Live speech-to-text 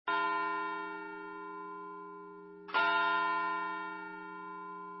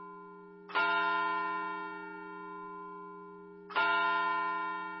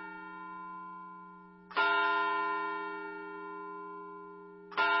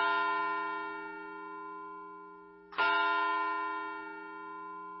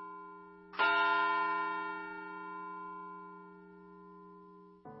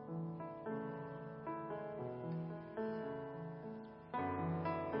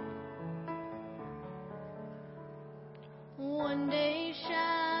One day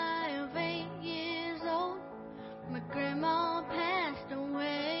shy of 8 years old, my grandma passed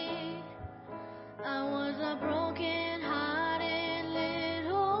away. I was a broken-hearted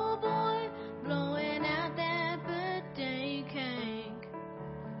little boy, blowing out that birthday cake.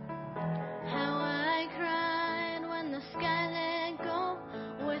 How I cried when the sky let go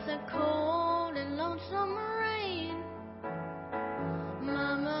with a cold and lonesome rain.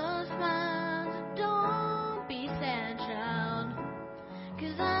 Mama smiles, don't be sad, child,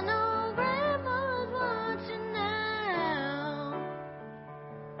 'cause I know Grandma's watching now.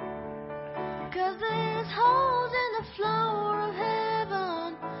 'Cause there's holes in the floor of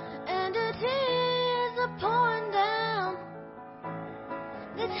heaven, and her tears are pouring down.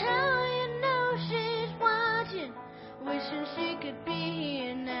 That's how you know she's watching, wishing she could be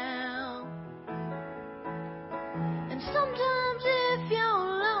here now. And sometimes if you're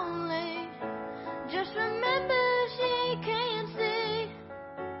lonely, just remember she can't see.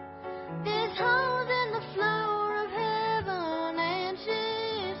 There's holes in the floor of heaven, and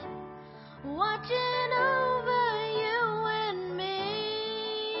she's watching over you and me.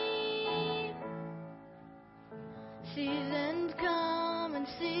 Seasons come and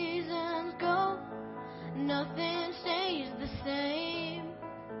seasons go, nothing stays the same.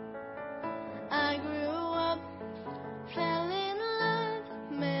 I grew up, fell in love,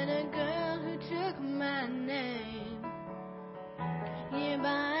 met a girl who took my name. Year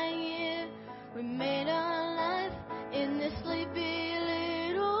by year, we made our life in this sleepy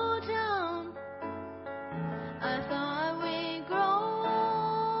little town. I thought we'd grow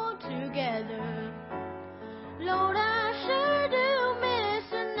old together. Lord, I sure do miss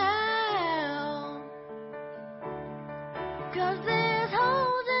her now. 'Cause there's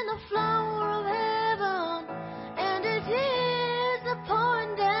holes in the floor of heaven, and her tears are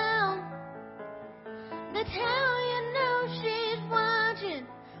pouring down. That's how you know she's watching,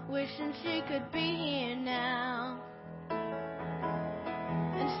 wishing she could be here now.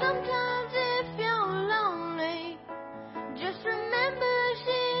 And sometimes if you're lonely, just remember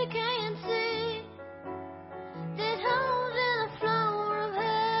she can't see. There's holes in the floor of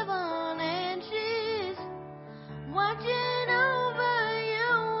heaven, and she's watching over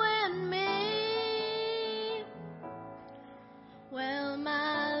you and me. Well,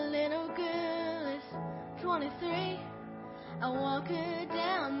 my little girl is 23. I walk her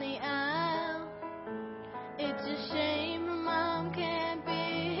down the aisle. It's a shame her mom can't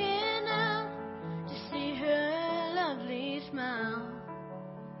be here now to see her lovely smile.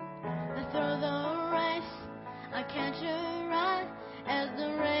 I throw the rice, I catch her right as the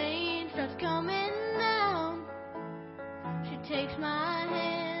rain starts coming down. She takes my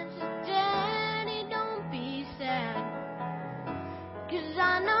hand, says, Daddy, don't be sad, 'cause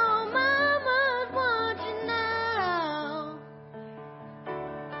I know Mama's watching now.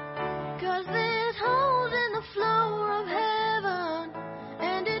 'Cause there's holes in the floor of heaven,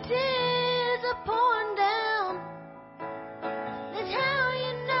 and her tears are pouring down. That's how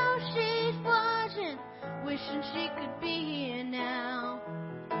you know she's watching, wishing she could be here now.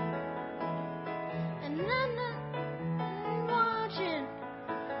 And I'm not watching,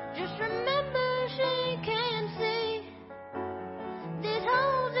 just remember she can't see. There's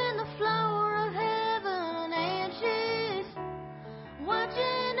holes in the floor of heaven, and she's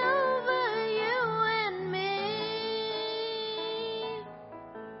watching over you and me.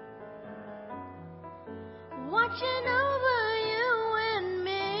 Watching over you and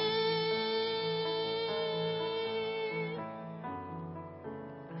me.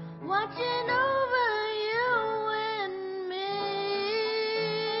 Watching over you and me.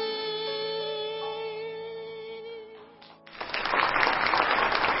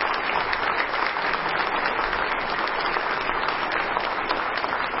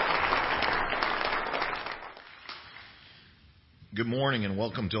 Good morning and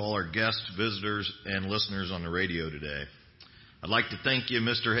welcome to all our guests, visitors, and listeners on the radio today. I'd like to thank you,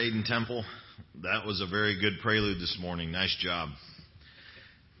 Mr. Hayden Temple. That was a very good prelude this morning. Nice job.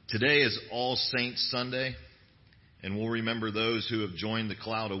 Today is All Saints Sunday, and we'll remember those who have joined the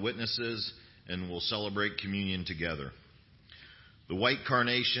cloud of witnesses, and we'll celebrate communion together. The white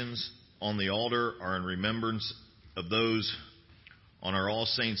carnations on the altar are in remembrance of those on our All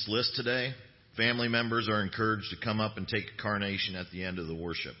Saints list today. Family members are encouraged to come up and take a carnation at the end of the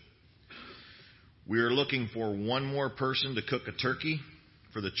worship. We are looking for one more person to cook a turkey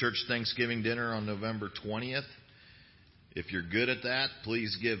for the church Thanksgiving dinner on November 20th. If you're good at that,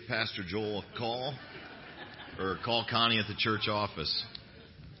 please give Pastor Joel a call or call Connie at the church office.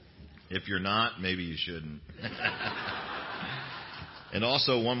 If you're not, maybe you shouldn't. And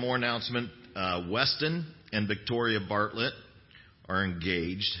also one more announcement. Weston and Victoria Bartlett are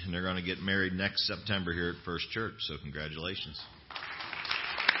engaged, and they're going to get married next September here at First Church. So congratulations.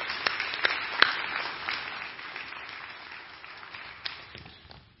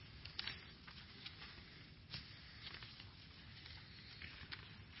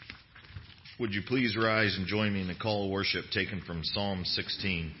 Would you please rise and join me in the call of worship taken from Psalm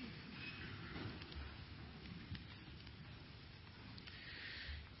 16.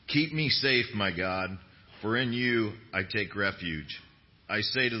 Keep me safe, my God, for in you I take refuge. I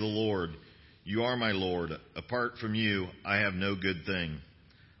say to the Lord, you are my Lord. Apart from you, I have no good thing.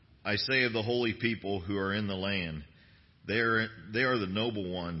 I say of the holy people who are in the land, they are the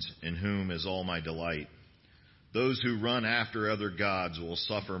noble ones in whom is all my delight. Those who run after other gods will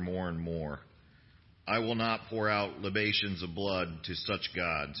suffer more and more. I will not pour out libations of blood to such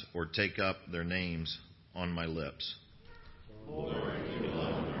gods or take up their names on my lips. Lord, you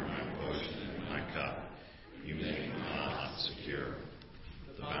alone are my portion and my cup. You make my lot secure.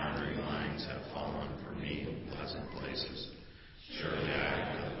 The boundary lines have fallen for me in pleasant places. Surely I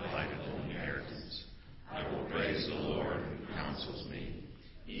have a delightful inheritance. I will praise the Lord who counsels me.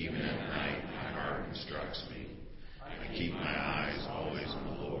 Even at night my heart instructs me. I keep my eyes always on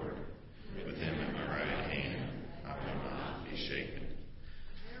the Lord. With him at my right hand, I will not be shaken.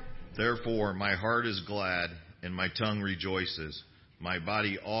 Therefore my heart is glad, and my tongue rejoices. My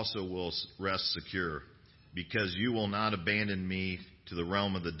body also will rest secure, because you will not abandon me to the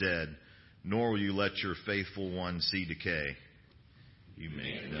realm of the dead, nor will you let your faithful one see decay. You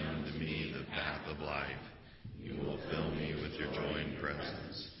make known to me the path of life. You will fill me with your joy and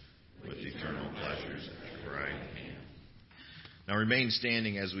presence, with eternal pleasures at your right hand. Now remain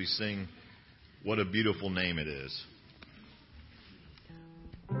standing as we sing What a Beautiful Name It Is.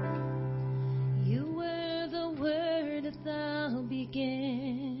 You were the Word at the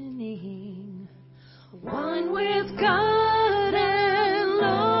beginning, one with God and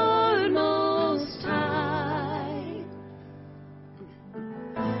Lord Most High.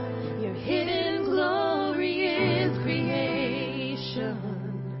 Your hidden glory is creation,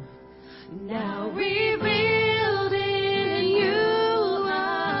 now revealed in you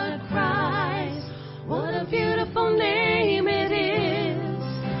are Christ. What a beautiful name it is.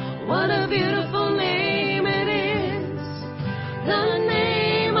 What a beautiful name it is. The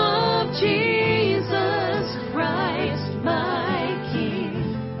name of Jesus Christ, my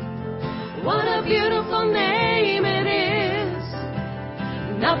King. What a beautiful name it is.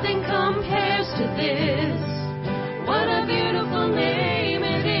 Nothing compares to this. What a beautiful name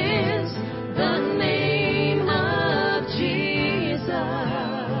it is. The name of Jesus.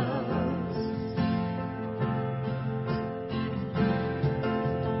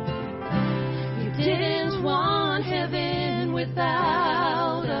 Didn't want heaven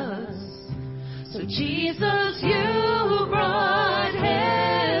without us. So Jesus, you brought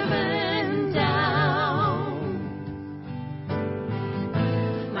heaven down.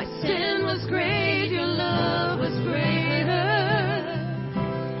 My sin was great, your love was greater.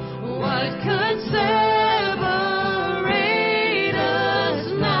 What could separate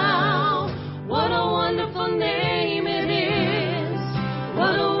us now? What a wonderful name it is.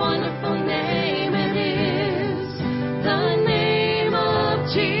 What a wonderful name it is. The name of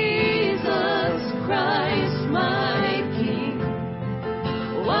Jesus Christ, my King.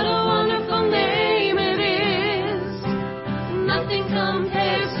 What a wonderful name it is. Nothing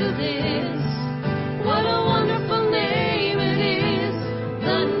compares to this. What a wonderful name it is.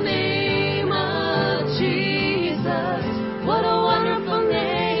 The name of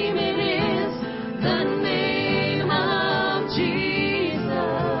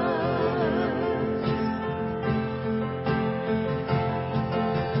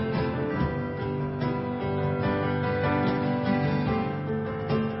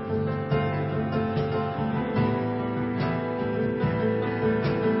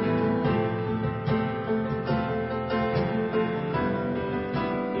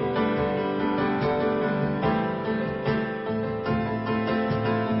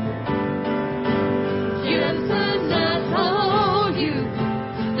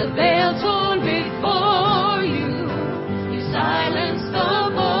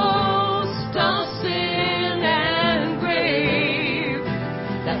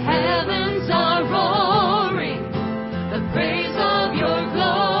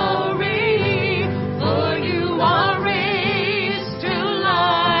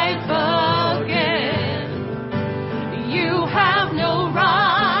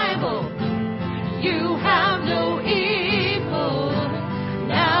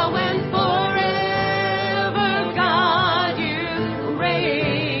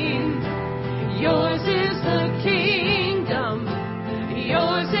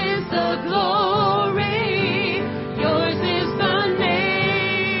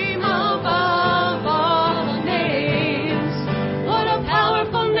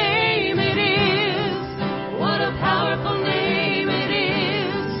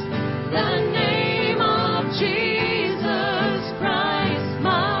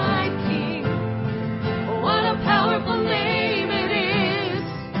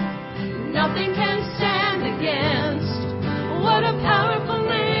Nothing can stand against. What a powerful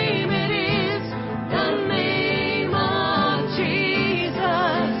name it is, the name of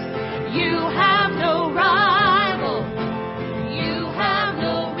Jesus. You have no rival, you have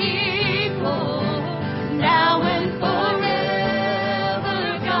no equal. Now and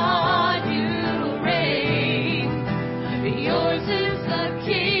forever, God, you reign. Yours is the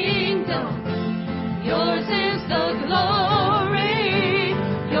kingdom, yours is the glory,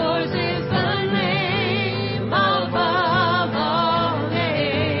 yours is the name above all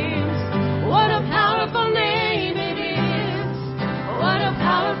names. What a powerful name it is, what a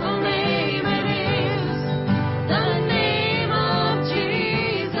powerful name it is, the name of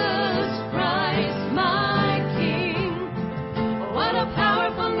Jesus Christ, my King. What a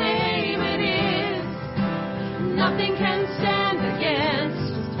powerful name it is, nothing can stand against.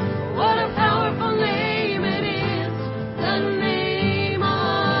 What a powerful name it is, the name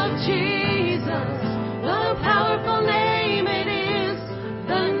of Jesus. What a powerful name it is,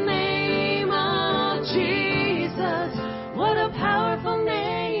 the name of Jesus. What a powerful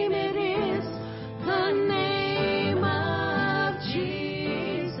name it is, the name of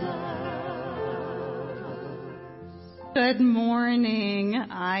Jesus. Good morning.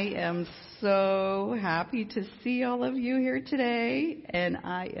 I am so happy to see all of you here today, and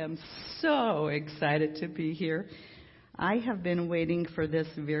I am so excited to be here. I have been waiting for this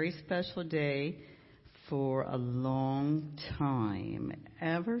very special day for a long time,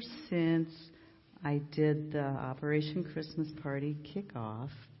 ever since I did the Operation Christmas Party kickoff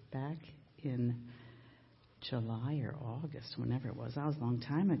back in July or August, whenever it was. That was a long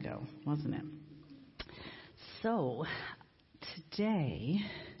time ago, wasn't it? So, today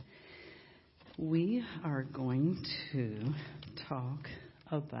we are going to talk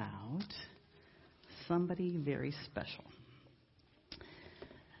about somebody very special.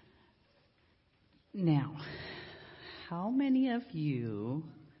 Now, how many of you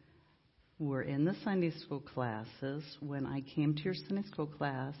were in the Sunday school classes when I came to your Sunday school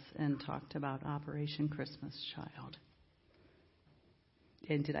class and talked about Operation Christmas Child?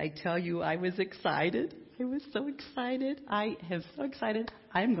 And did I tell you I was excited? I was so excited. I am so excited.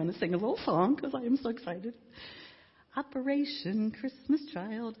 I'm going to sing a little song because I am so excited. Operation Christmas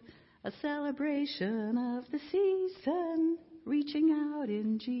Child, a celebration of the season, reaching out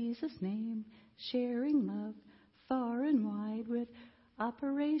in Jesus' name, sharing love far and wide with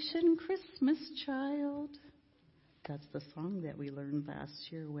Operation Christmas Child. That's the song that we learned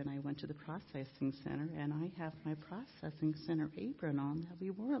last year when I went to the processing center, and I have my processing center apron on that we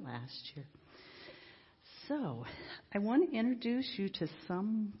wore last year. So, I want to introduce you to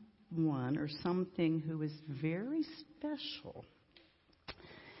someone or something who is very special.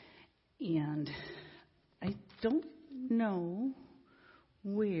 And I don't know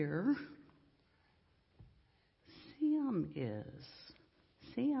where Sam is.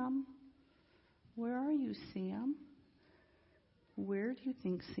 Sam, where are you, Sam? Where do you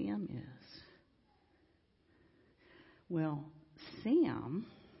think Sam is? Well, Sam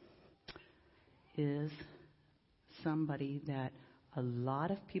is somebody that a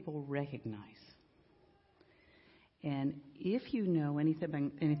lot of people recognize. And if you know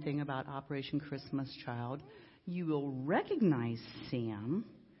anything about Operation Christmas Child, you will recognize Sam,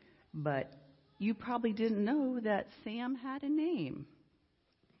 but you probably didn't know that Sam had a name.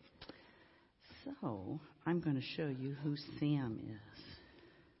 So, I'm going to show you who Sam is.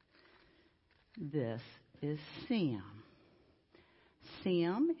 This is Sam.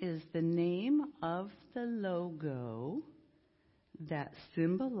 Sam is the name of the logo that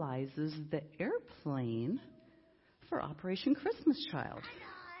symbolizes the airplane for Operation Christmas Child.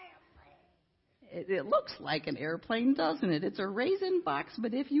 It looks like an airplane, doesn't it? It's a raisin box,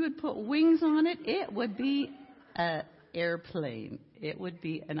 but if you would put wings on it, it would be an airplane. It would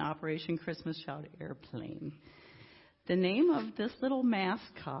be an Operation Christmas Child airplane. The name of this little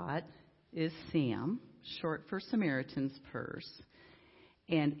mascot is Sam, short for Samaritan's Purse.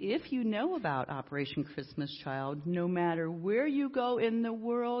 And if you know about Operation Christmas Child, no matter where you go in the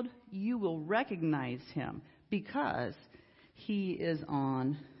world, you will recognize him because he is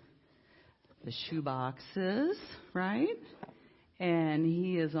on the shoe boxes, right? And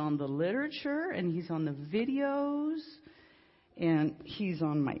he is on the literature, and he's on the videos, and he's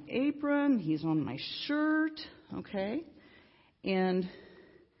on my apron, he's on my shirt, okay? And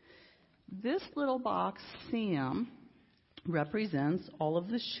this little box, Sam, represents all of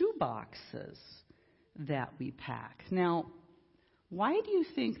the shoe boxes that we pack. Now, why do you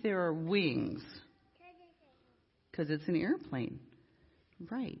think there are wings? Because it's an airplane.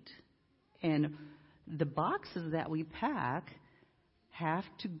 Right. And the boxes that we pack have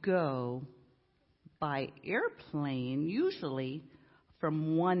to go by airplane, usually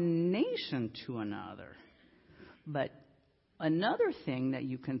from one nation to another. But another thing that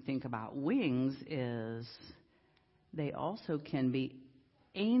you can think about wings is they also can be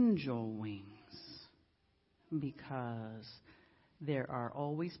angel wings, because there are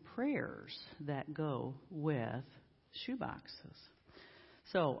always prayers that go with shoeboxes.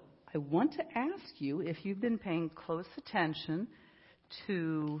 So I want to ask you if you've been paying close attention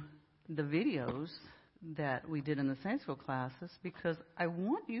to the videos that we did in the Sunday school classes, because I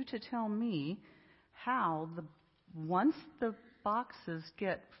want you to tell me how once the boxes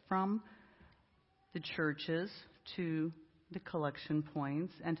get from the churches to the collection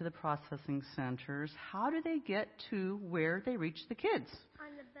points and to the processing centers, how do they get to where they reach the kids?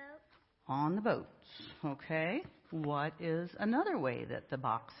 On the boat. On the boats, okay. What is another way that the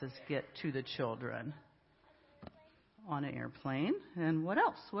boxes get to the children? On an airplane. And what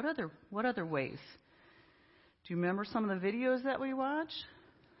else? What other ways? Do you remember some of the videos that we watched?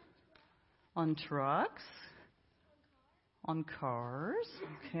 On trucks? On cars?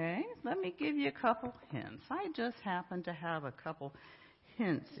 Okay. Let me give you a couple hints. I just happen to have a couple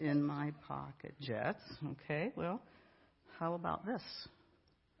hints in my pocket, Jets. Okay. Well, how about this?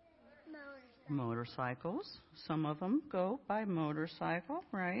 Motorcycles. Some of them go by motorcycle,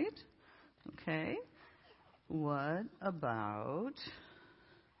 right? Okay. What about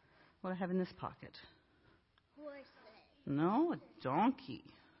what I have in this pocket? Horses. No, a donkey.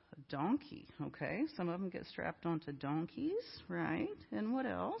 A donkey, okay. Some of them get strapped onto donkeys, right? And what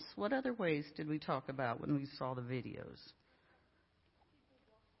else? What other ways did we talk about when we saw the videos?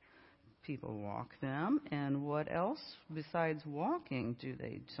 People walk them. And what else besides walking do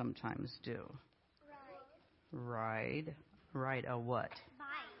they sometimes do? Ride. Ride a what?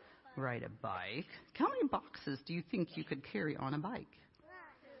 Bike. Ride a bike. How many boxes do you think you could carry on a bike?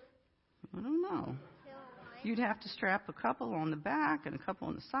 I don't know. You'd have to strap a couple on the back and a couple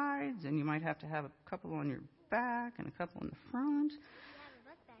on the sides, and you might have to have a couple on your back and a couple in the front.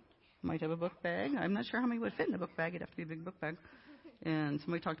 Might have a book bag. I'm not sure how many would fit in a book bag. It'd have to be a big book bag. And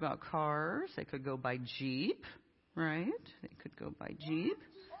somebody talked about cars. They could go by Jeep, right? They could go by Jeep.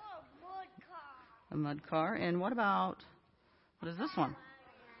 A mud car. And what is this one?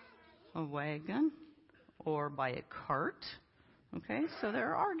 A wagon. Or by a cart. Okay, so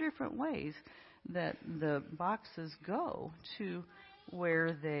there are different ways that the boxes go to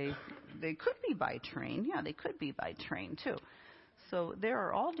where they could be by train. Yeah, they could be by train too. So there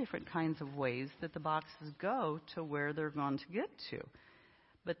are all different kinds of ways that the boxes go to where they're going to get to.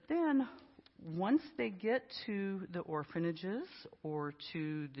 But then once they get to the orphanages or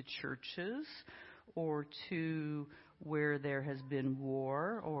to the churches or to where there has been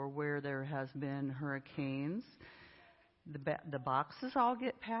war or where there has been hurricanes, the boxes all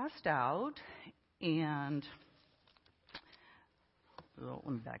get passed out, and let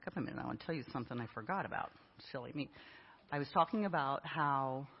me back up a minute. I want to tell you something I forgot about. Silly me. I was talking about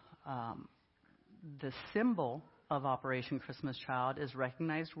how the symbol of Operation Christmas Child is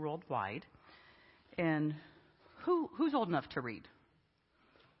recognized worldwide. And who's old enough to read?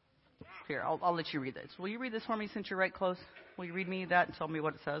 Here, I'll let you read this. Will you read this for me since you're right close? Will you read me that and tell me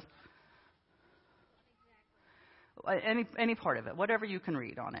what it says? Any part of it, whatever you can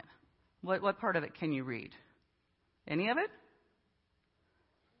read on it. What part of it can you read? Any of it?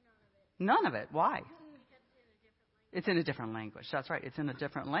 None of it. Why? It's in a different language. That's right. It's in a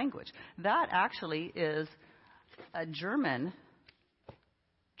different language. That actually is a German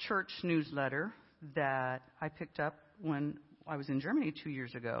church newsletter that I picked up when I was in Germany 2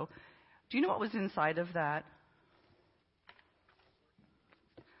 years ago. Do you know what was inside of that?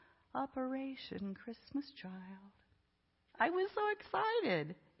 Operation Christmas Child. I was so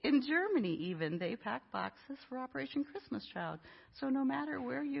excited. In Germany even, they pack boxes for Operation Christmas Child. So no matter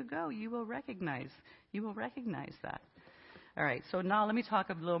where you go, you will recognize that. All right, so now let me talk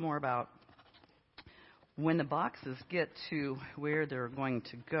a little more about when the boxes get to where they're going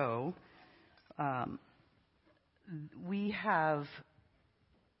to go. We have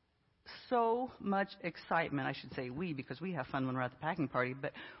so much excitement. I should say we, because we have fun when we're at the packing party.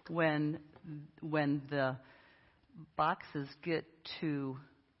 But when the boxes get to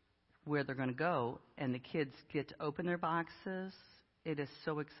where they're going to go and the kids get to open their boxes, it is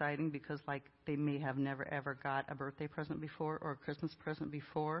so exciting because, like, they may have never ever got a birthday present before or a Christmas present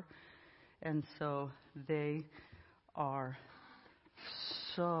before, and so they are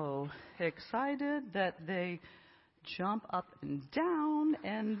so excited that they jump up and down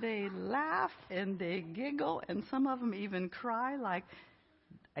and they laugh and they giggle, and some of them even cry. Like,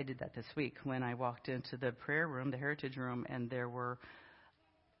 I did that this week when I walked into the prayer room, the heritage room, and there were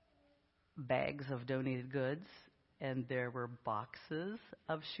bags of donated goods, and there were boxes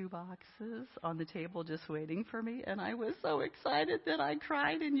of shoe boxes on the table just waiting for me, and I was so excited that I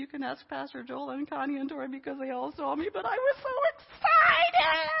cried, and you can ask Pastor Joel and Connie and Tori because they all saw me, but I was so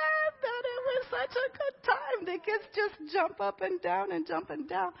excited that it was such a good time. The kids just jump up and down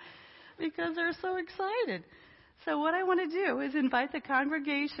because they're so excited. So what I want to do is invite the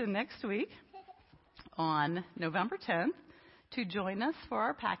congregation next week on November 10th to join us for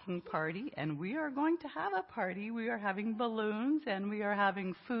our packing party, and we are going to have a party. We are having balloons, and we are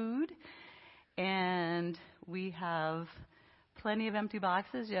having food, and we have plenty of empty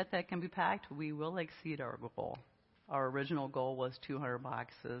boxes yet that can be packed. We will exceed our goal. Our original goal was 200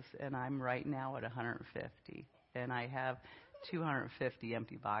 boxes, and I'm right now at 150, and I have 250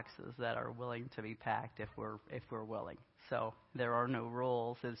 empty boxes that are willing to be packed if we're willing. So there are no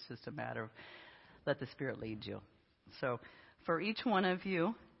rules. It's just a matter of let the Spirit lead you. So for each one of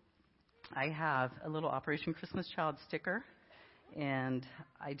you, I have a little Operation Christmas Child sticker, and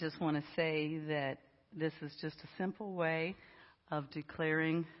I just want to say that this is just a simple way of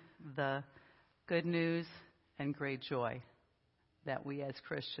declaring the good news and great joy that we as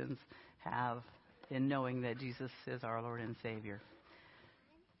Christians have in knowing that Jesus is our Lord and Savior.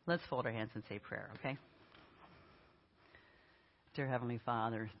 Let's fold our hands and say prayer, okay? Dear Heavenly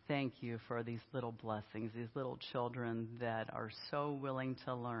Father, thank you for these little blessings, these little children that are so willing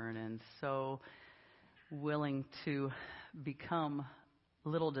to learn and so willing to become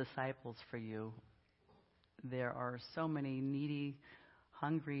little disciples for you. There are so many needy,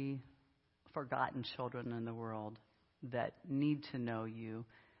 hungry, forgotten children in the world that need to know you.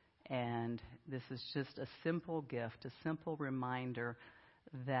 And this is just a simple gift, a simple reminder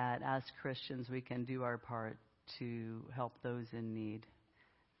that as Christians we can do our part to help those in need.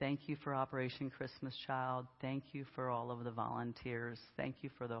 Thank you for Operation Christmas Child. Thank you for all of the volunteers. Thank you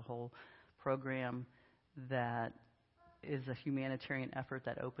for the whole program that is a humanitarian effort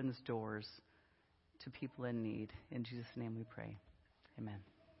that opens doors to people in need. In Jesus' name we pray. Amen.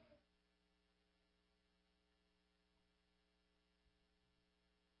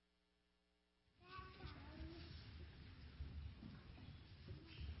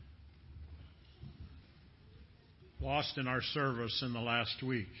 Lost in our service in the last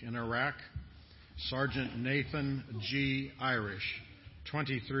week. In Iraq, Sergeant Nathan G. Irish,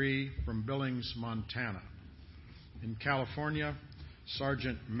 23, from Billings, Montana. In California,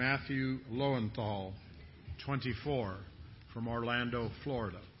 Sergeant Matthew Lowenthal, 24, from Orlando,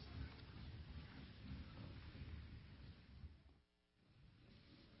 Florida.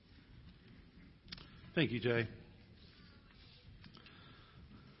 Thank you, Jay.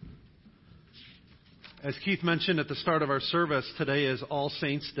 As Keith mentioned at the start of our service, today is All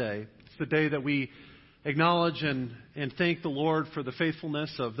Saints' Day. It's the day that we acknowledge and thank the Lord for the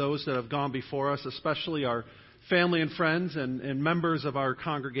faithfulness of those that have gone before us, especially our family and friends and members of our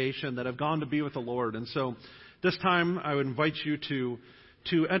congregation that have gone to be with the Lord. And so this time I would invite you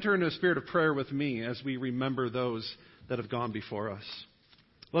to enter into a spirit of prayer with me as we remember those that have gone before us.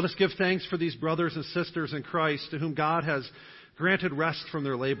 Let us give thanks for these brothers and sisters in Christ to whom God has granted rest from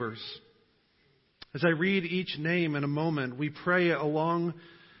their labors. As I read each name in a moment, we pray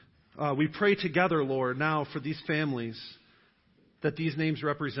together, Lord, now for these families that these names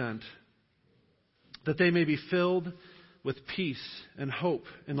represent, that they may be filled with peace and hope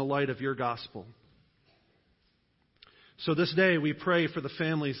in the light of your gospel. So this day we pray for the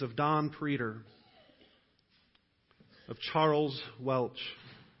families of Don Preeter, of Charles Welch,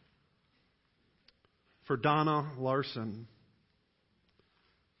 for Donna Larson,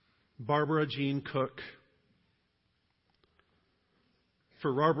 Barbara Jean Cook,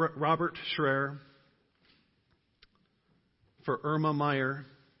 for Robert Schreier, for Irma Meyer,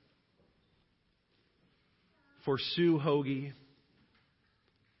 for Sue Hoagie,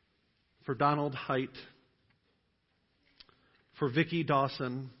 for Donald Height, for Vicki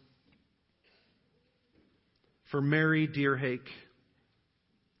Dawson, for Mary Deerhake,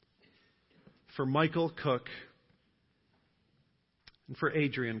 for Michael Cook, and for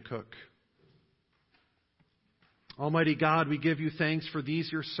Adrian Cook. Almighty God, we give you thanks for these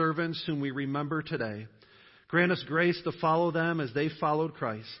your servants whom we remember today. Grant us grace to follow them as they followed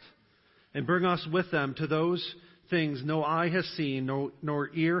Christ, and bring us with them to those things no eye has seen, nor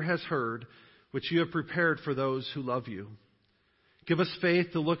ear has heard, which you have prepared for those who love you. Give us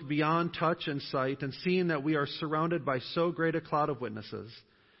faith to look beyond touch and sight, and seeing that we are surrounded by so great a cloud of witnesses,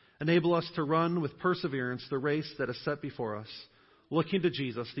 enable us to run with perseverance the race that is set before us, looking to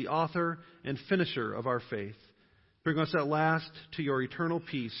Jesus, the author and finisher of our faith. Bring us at last to your eternal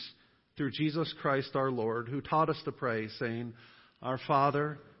peace through Jesus Christ our Lord, who taught us to pray, saying, Our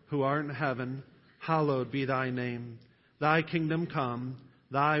Father, who art in heaven, hallowed be thy name. Thy kingdom come,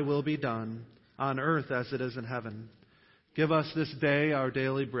 thy will be done, on earth as it is in heaven. Give us this day our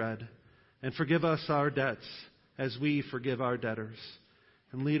daily bread, and forgive us our debts as we forgive our debtors.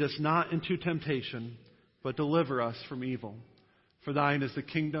 And lead us not into temptation, but deliver us from evil. For thine is the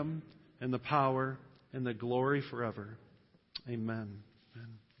kingdom, and the power, and the glory forever. Amen. Amen.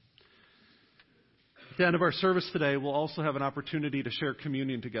 At the end of our service today, we'll also have an opportunity to share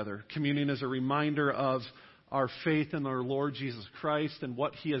communion together. Communion is a reminder of our faith in our Lord Jesus Christ and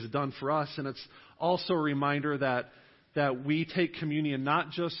what He has done for us. And it's also a reminder that we take communion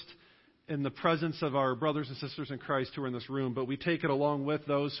not just in the presence of our brothers and sisters in Christ who are in this room, but we take it along with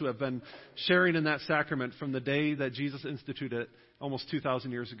those who have been sharing in that sacrament from the day that Jesus instituted it almost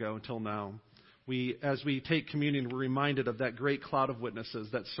 2,000 years ago until now. As we take communion, we're reminded of that great cloud of witnesses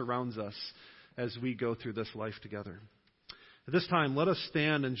that surrounds us as we go through this life together. At this time, let us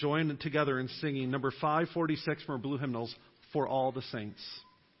stand and join together in singing number 546 from our blue hymnals, For All the Saints.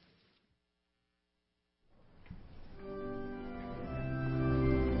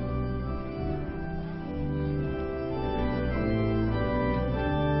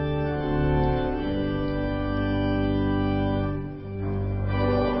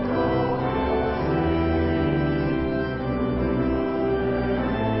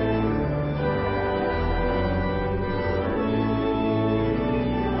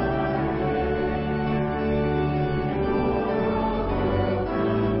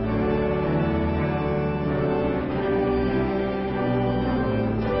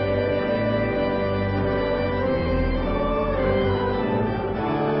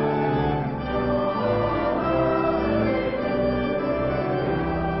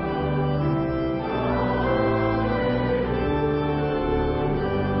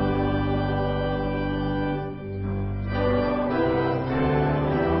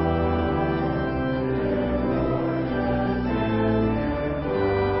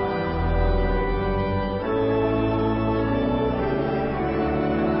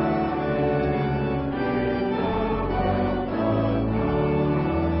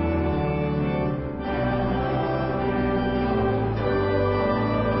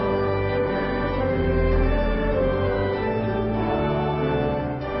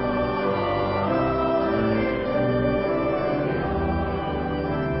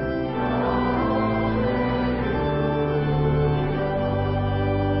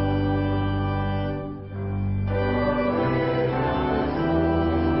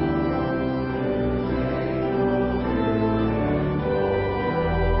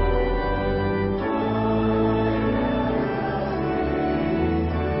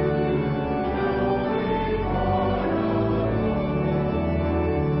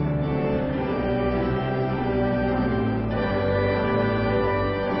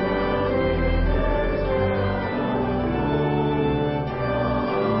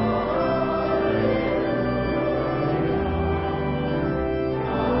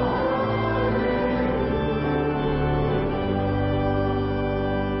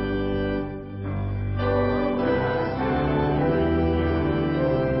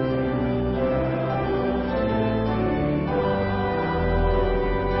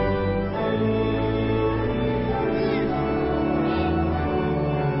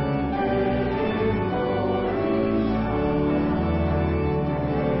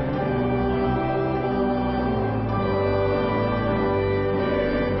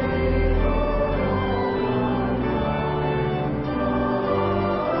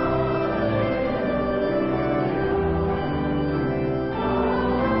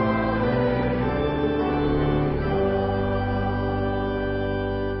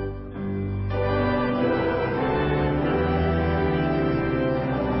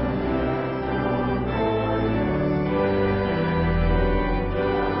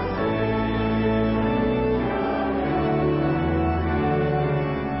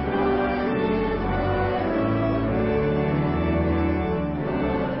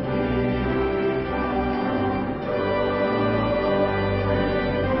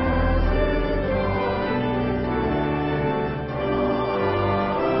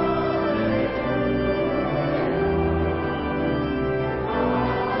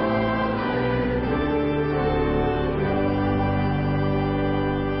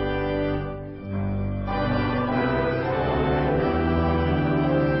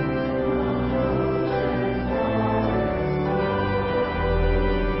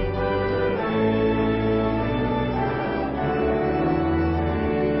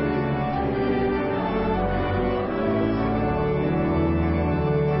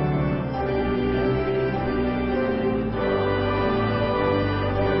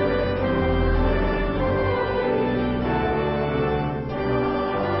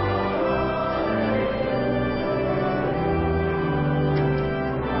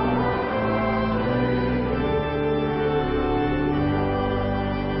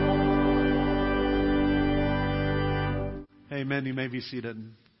 Amen. You may be seated.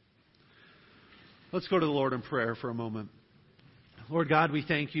 Let's go to the Lord in prayer for a moment. Lord God, we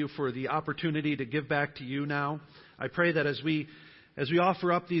thank you for the opportunity to give back to you now. I pray that as we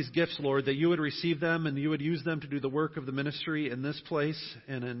offer up these gifts, Lord, that you would receive them and you would use them to do the work of the ministry in this place,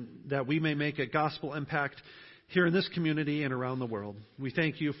 and that we may make a gospel impact here in this community and around the world. We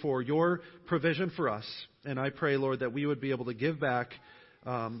thank you for your provision for us, and I pray, Lord, that we would be able to give back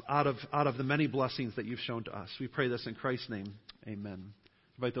out of the many blessings that you've shown to us. We pray this in Christ's name. Amen.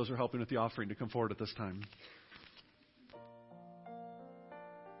 I invite those who are helping with the offering to come forward at this time.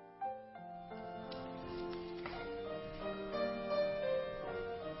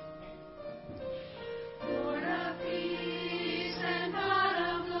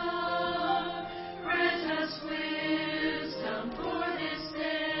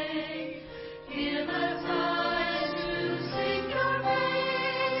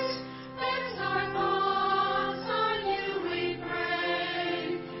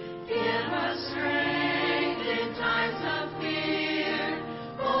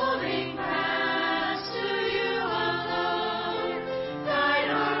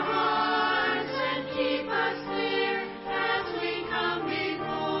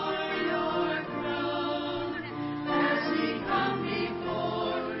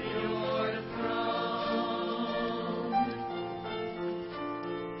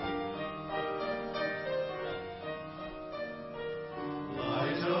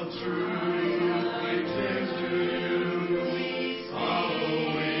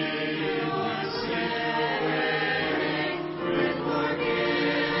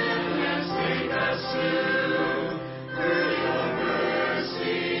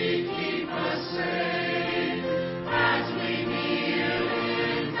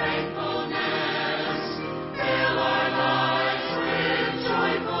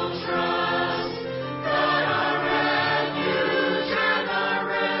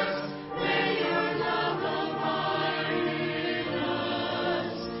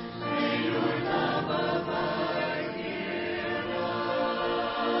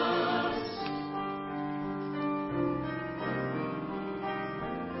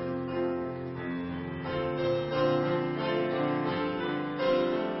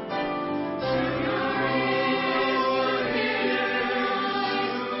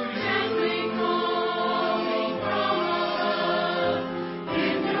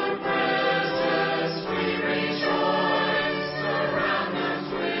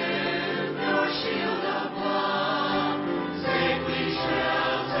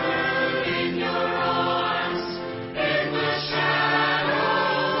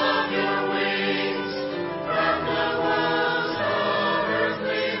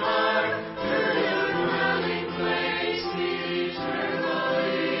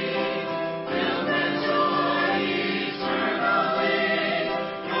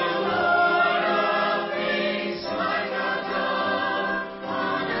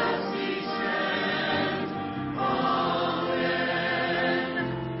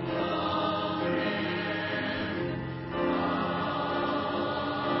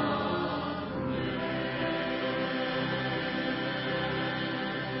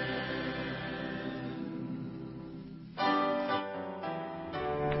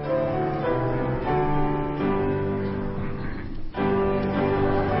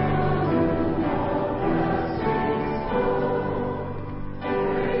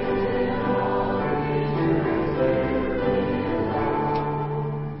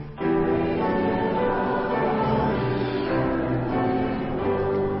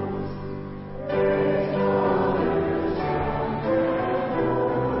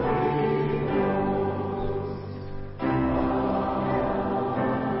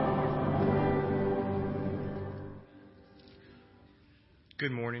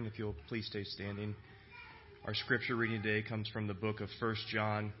 Good morning. If you'll please stay standing. Our scripture reading today comes from the book of 1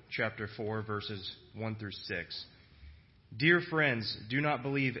 John, chapter 4, verses 1 through 6. Dear friends, do not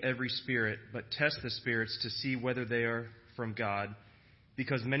believe every spirit, but test the spirits to see whether they are from God,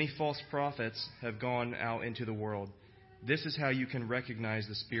 because many false prophets have gone out into the world. This is how you can recognize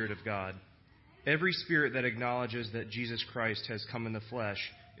the Spirit of God. Every spirit that acknowledges that Jesus Christ has come in the flesh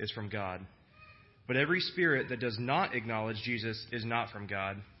is from God. But every spirit that does not acknowledge Jesus is not from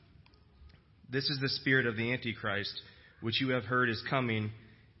God. This is the spirit of the Antichrist, which you have heard is coming,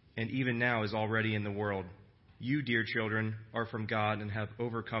 and even now is already in the world. You, dear children, are from God and have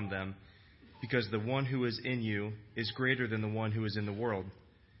overcome them, because the one who is in you is greater than the one who is in the world.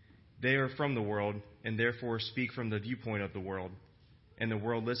 They are from the world, and therefore speak from the viewpoint of the world, and the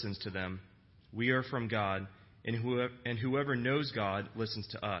world listens to them. We are from God, and whoever knows God listens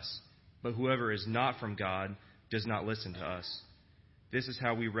to us. But whoever is not from God does not listen to us. This is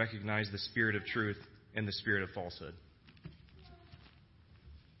how we recognize the spirit of truth and the spirit of falsehood.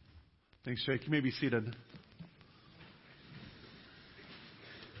 Thanks, Jake. You may be seated.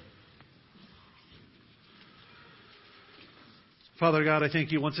 Father God, I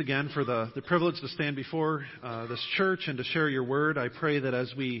thank you once again for the privilege to stand before this church and to share your word. I pray that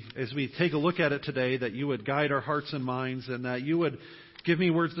as we take a look at it today, that you would guide our hearts and minds and that you would give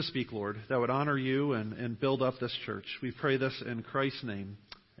me words to speak, Lord, that would honor you and build up this church. We pray this in Christ's name.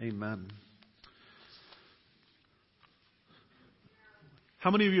 Amen.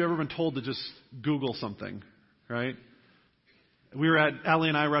 How many of you have ever been told to just Google something, right? Allie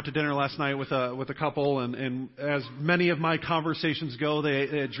and I were out to dinner last night with a couple, and as many of my conversations go,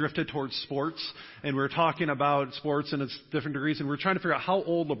 they drifted towards sports, and we were talking about sports and its different degrees, and we were trying to figure out how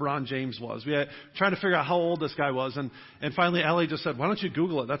old LeBron James was. We were trying to figure out how old this guy was, and finally Allie just said, "Why don't you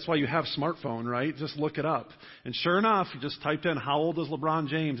Google it? That's why you have a smartphone, right? Just look it up." And sure enough, he just typed in, "How old is LeBron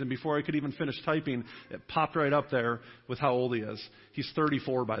James?" And before I could even finish typing, it popped right up there with how old he is. He's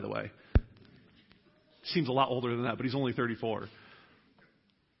 34, by the way. Seems a lot older than that, but he's only 34.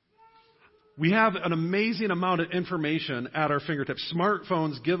 We have an amazing amount of information at our fingertips.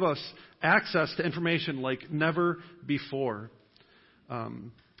 Smartphones give us access to information like never before.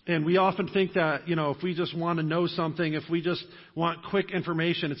 And we often think that, if we just want to know something, if we just want quick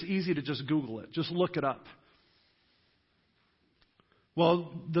information, it's easy to just Google it. Just look it up.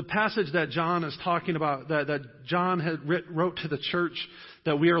 Well, the passage that John is talking about, that John wrote to the church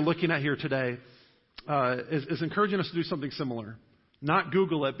that we are looking at here today, is encouraging us to do something similar. Not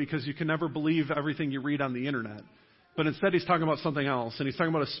Google it, because you can never believe everything you read on the internet. But instead he's talking about something else, and he's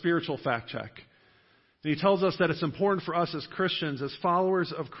talking about a spiritual fact check. And he tells us that it's important for us as Christians, as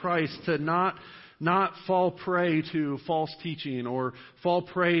followers of Christ, to not fall prey to false teaching or fall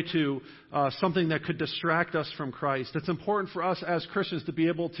prey to something that could distract us from Christ. It's important for us as Christians to be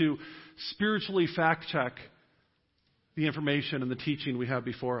able to spiritually fact check the information and the teaching we have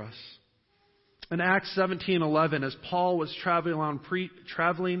before us. In Acts 17:11, as Paul was traveling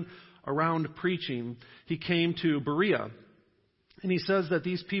around preaching, he came to Berea. And he says that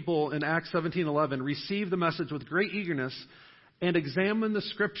these people in Acts 17:11 received the message with great eagerness and examined the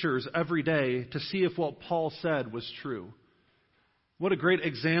scriptures every day to see if what Paul said was true. What a great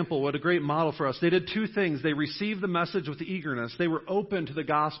example, what a great model for us. They did two things. They received the message with eagerness. They were open to the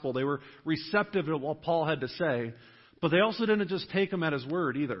gospel. They were receptive to what Paul had to say. But they also didn't just take him at his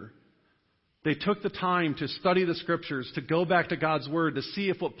word either. They took the time to study the scriptures, to go back to God's word, to see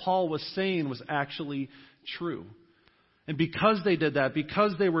if what Paul was saying was actually true. And because they did that,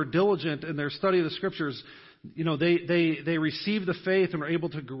 because they were diligent in their study of the scriptures, they received the faith and were able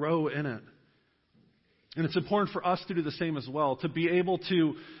to grow in it. And it's important for us to do the same as well, to be able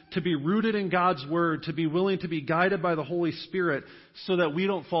to be rooted in God's word, to be willing to be guided by the Holy Spirit so that we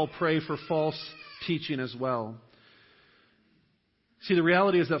don't fall prey for false teaching as well. See, the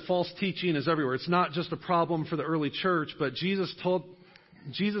reality is that false teaching is everywhere. It's not just a problem for the early church, but Jesus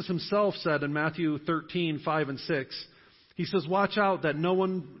himself said in Matthew 13:5 and 6, he says, "Watch out that no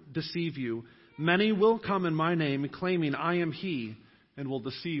one deceive you. Many will come in my name claiming I am he, and will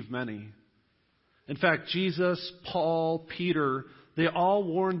deceive many." In fact, Jesus, Paul, Peter, they all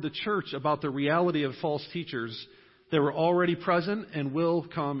warned the church about the reality of false teachers that were already present and will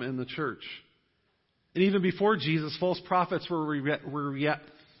come in the church. And even before Jesus, false prophets were a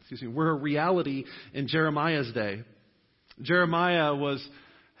reality in Jeremiah's day. Jeremiah was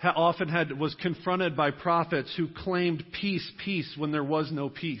confronted by prophets who claimed peace when there was no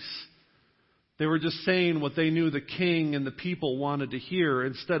peace. They were just saying what they knew the king and the people wanted to hear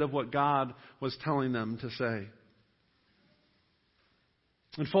instead of what God was telling them to say.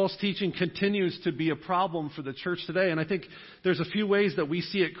 And false teaching continues to be a problem for the church today. And I think there's a few ways that we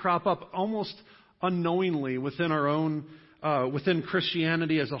see it crop up almost unknowingly within our own, within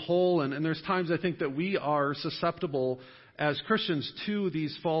Christianity as a whole. And there's times I think that we are susceptible as Christians to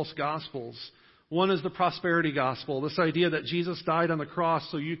these false gospels. One is the prosperity gospel, this idea that Jesus died on the cross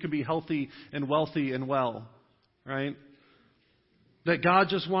so you can be healthy and wealthy and well, right? That God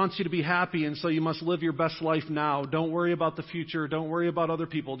just wants you to be happy, and so you must live your best life now. Don't worry about the future. Don't worry about other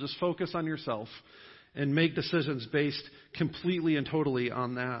people. Just focus on yourself and make decisions based completely and totally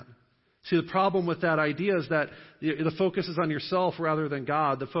on that. See, the problem with that idea is that the focus is on yourself rather than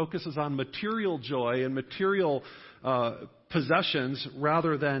God. The focus is on material joy and material possessions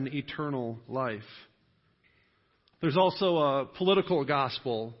rather than eternal life. There's also a political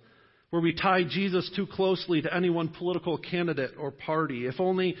gospel where we tie Jesus too closely to any one political candidate or party. If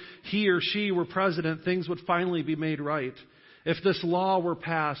only he or she were president, things would finally be made right. If this law were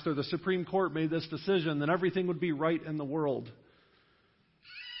passed or the Supreme Court made this decision, then everything would be right in the world.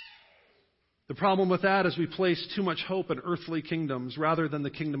 The problem with that is we place too much hope in earthly kingdoms rather than the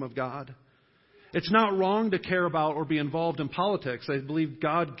kingdom of God. It's not wrong to care about or be involved in politics. I believe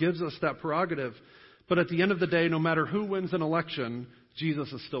God gives us that prerogative. But at the end of the day, no matter who wins an election,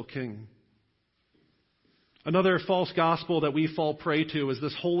 Jesus is still king. Another false gospel that we fall prey to is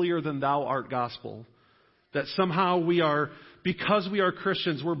this holier than thou art gospel. That somehow because we are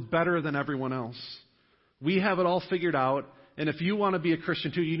Christians, we're better than everyone else. We have it all figured out. And if you want to be a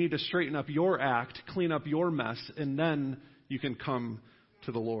Christian too, you need to straighten up your act, clean up your mess, and then you can come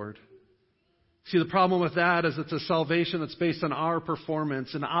to the Lord. See, the problem with that is it's a salvation that's based on our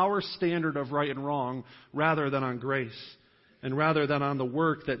performance and our standard of right and wrong rather than on grace and rather than on the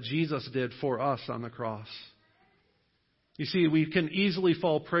work that Jesus did for us on the cross. You see, we can easily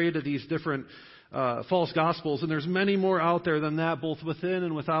fall prey to these different false gospels, and there's many more out there than that, both within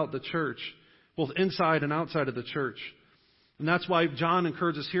and without the church, both inside and outside of the church. And that's why John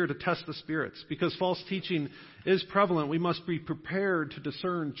encourages here to test the spirits. Because false teaching is prevalent, we must be prepared to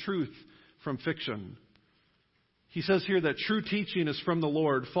discern truth from fiction. He says here that true teaching is from the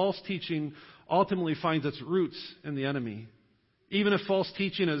Lord. False teaching ultimately finds its roots in the enemy. Even if false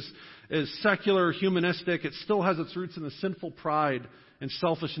teaching is secular, humanistic, it still has its roots in the sinful pride and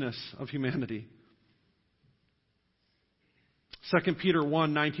selfishness of humanity. 2 Peter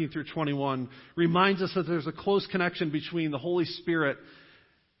 1, 19 through 21 reminds us that there's a close connection between the Holy Spirit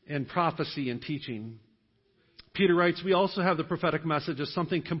and prophecy and teaching. Peter writes, we also have the prophetic message as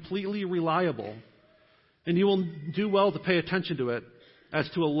something completely reliable, and you will do well to pay attention to it as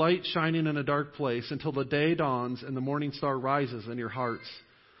to a light shining in a dark place until the day dawns and the morning star rises in your hearts.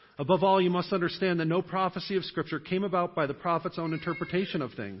 Above all, you must understand that no prophecy of Scripture came about by the prophet's own interpretation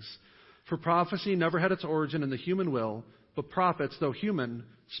of things. For prophecy never had its origin in the human will, but prophets, though human,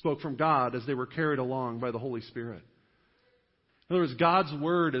 spoke from God as they were carried along by the Holy Spirit. In other words, God's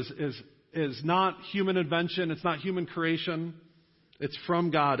word is not human invention. It's not human creation. It's from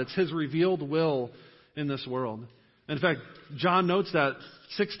God. It's His revealed will in this world. In fact, John notes that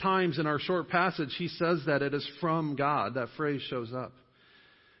 6 times in our short passage, he says that it is from God. That phrase shows up.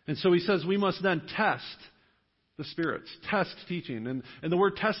 And so he says we must then test the spirits, test teaching. And the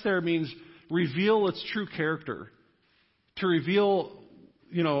word test there means reveal its true character. To reveal,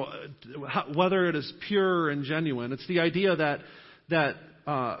 whether it is pure and genuine. It's the idea that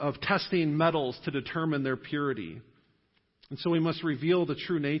of testing metals to determine their purity. And so we must reveal the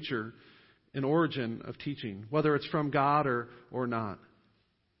true nature and origin of teaching, whether it's from God or not.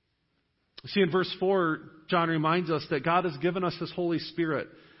 See, in verse 4, John reminds us that God has given us His Holy Spirit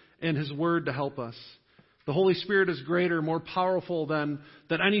and His Word to help us. The Holy Spirit is greater, more powerful than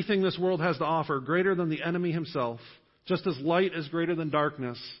anything this world has to offer, greater than the enemy himself. Just as light is greater than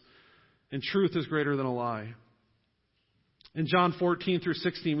darkness, and truth is greater than a lie. In John 14 through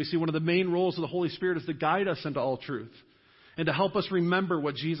 16, we see one of the main roles of the Holy Spirit is to guide us into all truth and to help us remember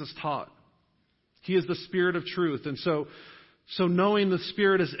what Jesus taught. He is the Spirit of truth. And so knowing the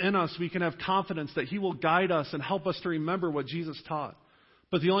Spirit is in us, we can have confidence that He will guide us and help us to remember what Jesus taught.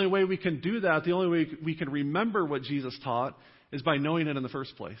 But the only way we can do that, the only way we can remember what Jesus taught is by knowing it in the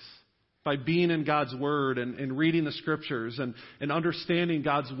first place. By being in God's Word and reading the Scriptures and understanding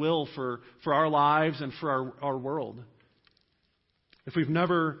God's will for our lives and for our world. If we've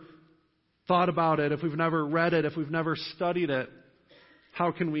never thought about it, if we've never read it, if we've never studied it,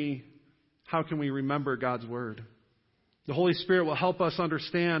 how can we remember God's Word? The Holy Spirit will help us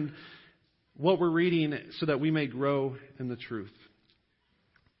understand what we're reading so that we may grow in the truth.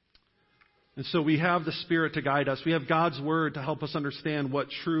 And so we have the Spirit to guide us. We have God's Word to help us understand what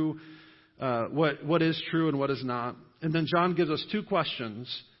is true and what is not. And then John gives us 2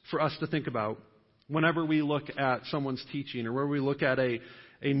 questions for us to think about whenever we look at someone's teaching or where we look at a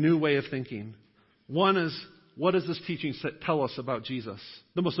new way of thinking. One is, what does this teaching tell us about Jesus?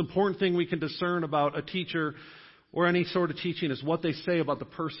 The most important thing we can discern about a teacher or any sort of teaching is what they say about the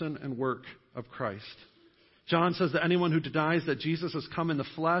person and work of Christ. John says that anyone who denies that Jesus has come in the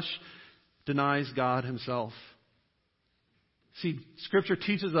flesh denies God Himself. See, Scripture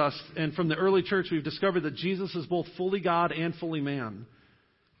teaches us, and from the early church we've discovered that Jesus is both fully God and fully man.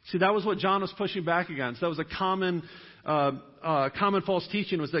 See, that was what John was pushing back against. That was a common false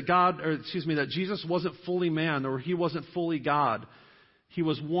teaching, was that that Jesus wasn't fully man or He wasn't fully God. He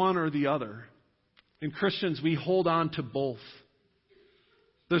was one or the other. In Christians, we hold on to both.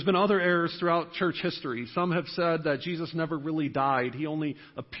 There's been other errors throughout church history. Some have said that Jesus never really died. He only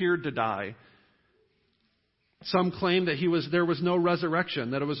appeared to die. Some claim that there was no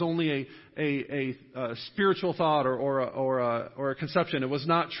resurrection, that it was only a spiritual thought or a conception. It was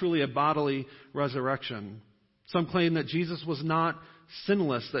not truly a bodily resurrection. Some claim that Jesus was not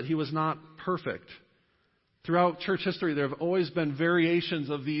sinless, that he was not perfect. Throughout church history, there have always been variations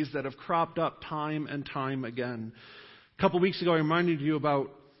of these that have cropped up time and time again. A couple weeks ago, I reminded you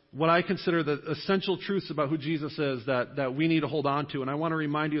about what I consider the essential truths about who Jesus is that we need to hold on to. And I want to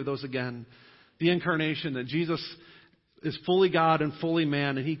remind you of those again. The incarnation, that Jesus is fully God and fully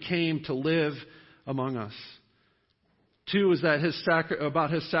man, and he came to live among us. 2 is that about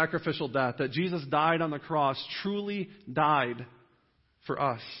his sacrificial death, that Jesus died on the cross, truly died for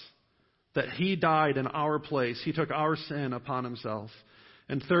us. That he died in our place. He took our sin upon himself.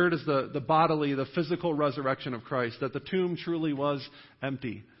 And 3rd is the bodily, the physical resurrection of Christ, that the tomb truly was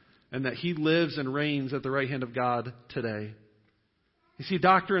empty, and that he lives and reigns at the right hand of God today. You see,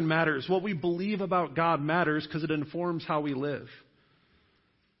 doctrine matters. What we believe about God matters because it informs how we live.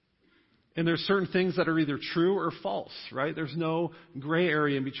 And there's certain things that are either true or false, right? There's no gray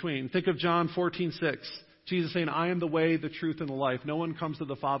area in between. Think of John 14:6. Jesus saying, I am the way, the truth, and the life. No one comes to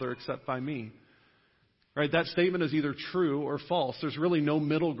the Father except by me. Right? That statement is either true or false. There's really no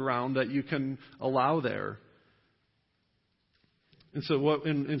middle ground that you can allow there. And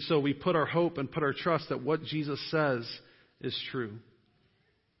so we put our hope and put our trust that what Jesus says is true.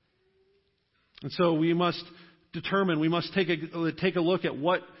 And so we must determine, we must take a look at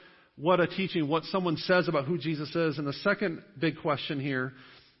what a teaching, what someone says about who Jesus is. And the second big question here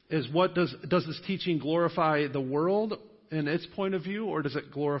is, what does this teaching glorify the world in its point of view, or does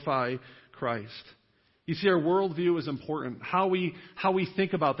it glorify Christ? You see, our worldview is important. How we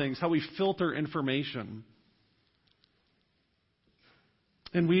think about things, how we filter information.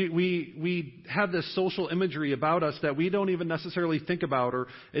 And we have this social imagery about us that we don't even necessarily think about, or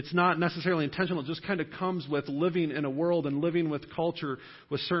it's not necessarily intentional. It just kind of comes with living in a world and living with culture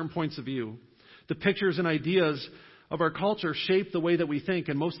with certain points of view. The pictures and ideas of our culture shape the way that we think,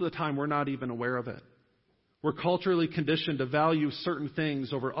 and most of the time we're not even aware of it. We're culturally conditioned to value certain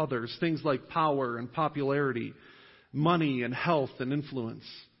things over others, things like power and popularity, money and health and influence.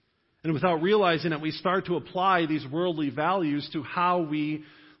 And without realizing it, we start to apply these worldly values to how we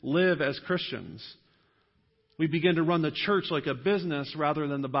live as Christians. We begin to run the church like a business rather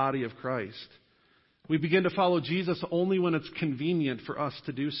than the body of Christ. We begin to follow Jesus only when it's convenient for us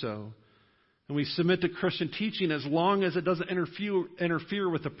to do so. And we submit to Christian teaching as long as it doesn't interfere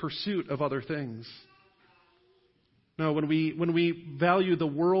with the pursuit of other things. No, when we value the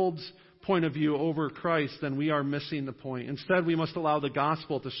world's point of view over Christ, then we are missing the point. Instead, we must allow the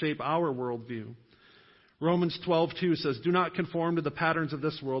gospel to shape our worldview. Romans 12:2 says, do not conform to the patterns of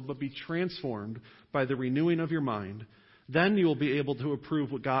this world, but be transformed by the renewing of your mind. Then you will be able to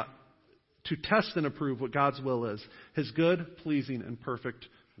test and approve what God's will is, his good, pleasing, and perfect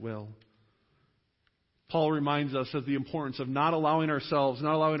will. Paul reminds us of the importance of not allowing ourselves,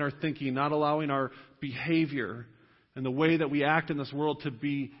 not allowing our thinking, not allowing our behavior and the way that we act in this world to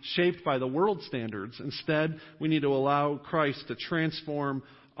be shaped by the world standards. Instead, we need to allow Christ to transform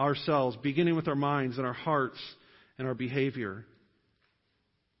ourselves, beginning with our minds and our hearts and our behavior.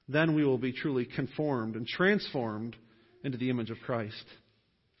 Then we will be truly conformed and transformed into the image of Christ.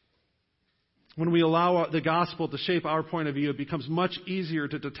 When we allow the gospel to shape our point of view, it becomes much easier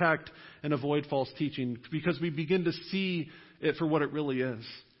to detect and avoid false teaching because we begin to see it for what it really is.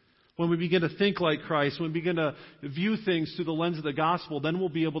 When we begin to think like Christ, when we begin to view things through the lens of the gospel, then we'll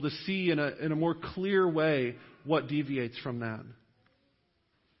be able to see in a more clear way what deviates from that.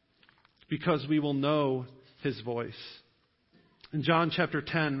 Because we will know his voice. In John chapter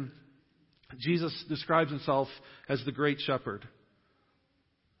 10, Jesus describes himself as the great shepherd.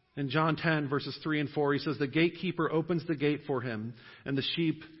 In John 10, verses 3 and 4, he says, the gatekeeper opens the gate for him, and the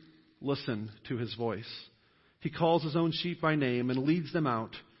sheep listen to his voice. He calls his own sheep by name and leads them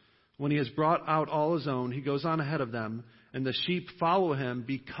out. When he has brought out all his own, he goes on ahead of them, and the sheep follow him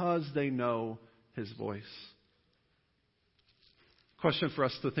because they know his voice. Question for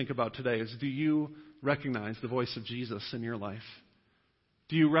us to think about today is, do you recognize the voice of Jesus in your life?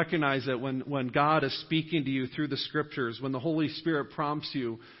 Do you recognize that when God is speaking to you through the Scriptures, when the Holy Spirit prompts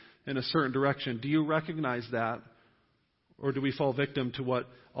you in a certain direction, do you recognize that? Or do we fall victim to what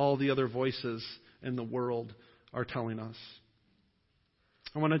all the other voices in the world are telling us?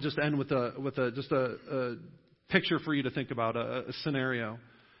 I want to just end with a picture for you to think about, a scenario.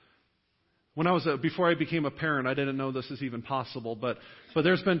 Before I became a parent, I didn't know this is even possible, but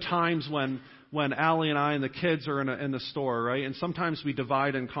there's been times when Allie and I and the kids are in the store, right? And sometimes we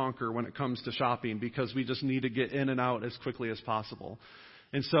divide and conquer when it comes to shopping because we just need to get in and out as quickly as possible.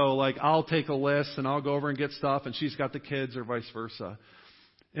 And so, like, I'll take a list and I'll go over and get stuff, and she's got the kids, or vice versa.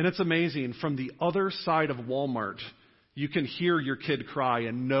 And it's amazing. From the other side of Walmart, you can hear your kid cry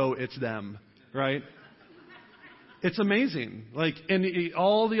and know it's them, right? It's amazing. Like, and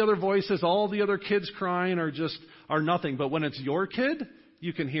all the other voices, all the other kids crying are nothing. But when it's your kid,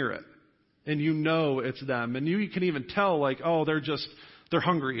 you can hear it. And you know it's them. And you can even tell, like, oh, they're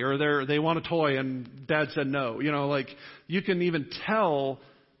hungry, or they want a toy and dad said no. You know, like, you can even tell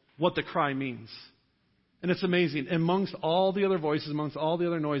what the cry means. And it's amazing. Amongst all the other voices, amongst all the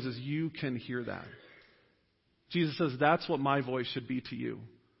other noises, you can hear that. Jesus says that's what my voice should be to you.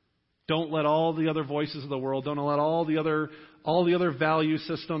 Don't let all the other voices of the world, don't let all the other value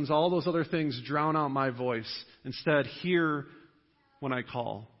systems, all those other things drown out my voice. Instead, hear when I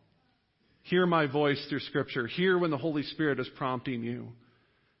call. Hear my voice through Scripture. Hear when the Holy Spirit is prompting you.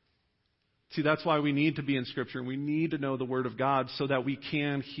 See, that's why we need to be in Scripture, and we need to know the Word of God so that we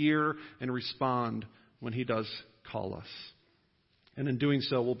can hear and respond when He does call us. And in doing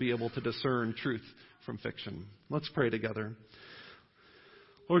so, we'll be able to discern truth from fiction. Let's pray together.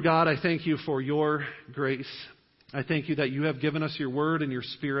 Lord God, I thank you for your grace. I thank you that you have given us your Word and your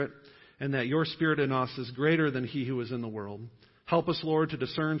Spirit, and that your Spirit in us is greater than he who is in the world. Help us, Lord, to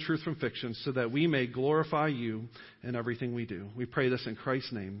discern truth from fiction so that we may glorify you in everything we do. We pray this in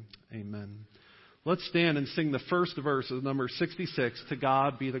Christ's name. Amen. Let's stand and sing the first verse of number 66, To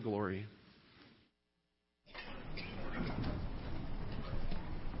God Be the Glory.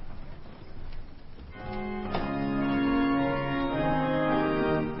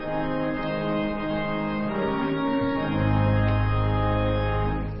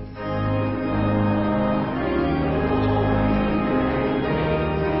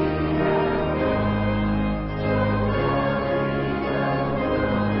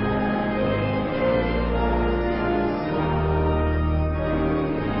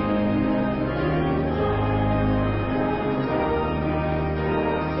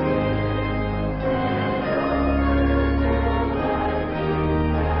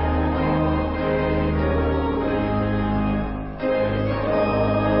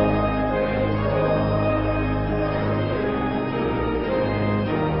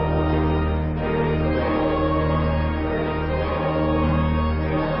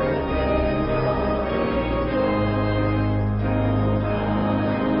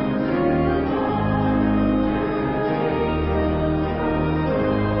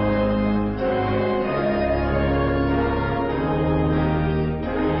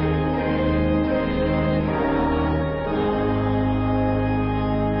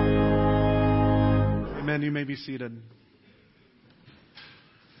 Amen. You may be seated.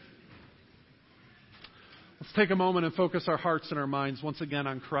 Let's take a moment and focus our hearts and our minds once again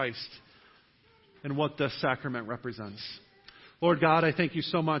on Christ and what this sacrament represents. Lord God, I thank you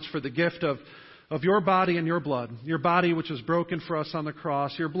so much for the gift of your body and your body which was broken for us on the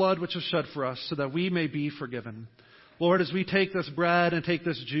cross, your blood which was shed for us so that we may be forgiven. Lord, as we take this bread and take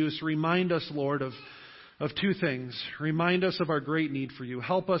this juice, remind us, Lord, of two things. Remind us of our great need for you.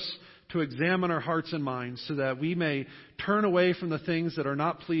 Help us to examine our hearts and minds so that we may turn away from the things that are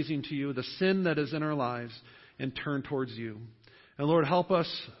not pleasing to you, the sin that is in our lives, and turn towards you. And Lord, help us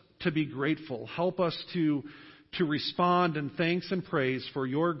to be grateful. Help us to respond in thanks and praise for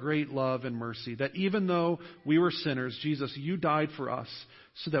your great love and mercy, that even though we were sinners, Jesus, you died for us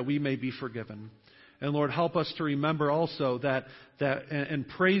so that we may be forgiven. And Lord, help us to remember also that and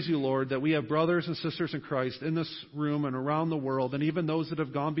praise you, Lord, that we have brothers and sisters in Christ in this room and around the world, and even those that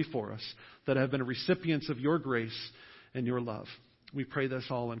have gone before us, that have been recipients of your grace and your love. We pray this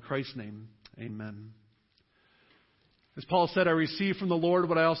all in Christ's name. Amen. As Paul said, I received from the Lord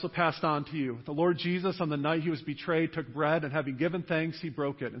what I also passed on to you. The Lord Jesus, on the night he was betrayed, took bread, and having given thanks, he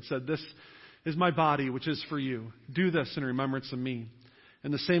broke it and said, "This is my body, which is for you. Do this in remembrance of me."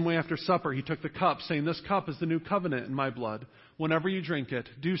 In the same way, after supper, he took the cup, saying, "This cup is the new covenant in my blood. Whenever you drink it,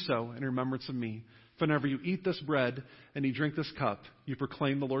 do so in remembrance of me. For whenever you eat this bread and you drink this cup, you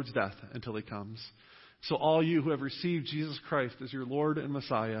proclaim the Lord's death until he comes." So all you who have received Jesus Christ as your Lord and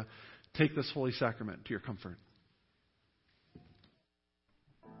Messiah, take this holy sacrament to your comfort.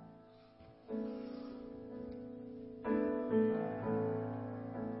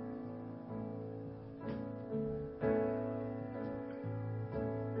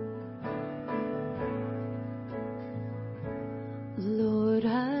 Lord,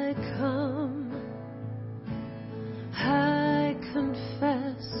 I come, I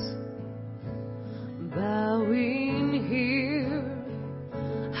confess, bowing here,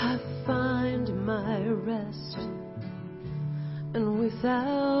 I find my rest.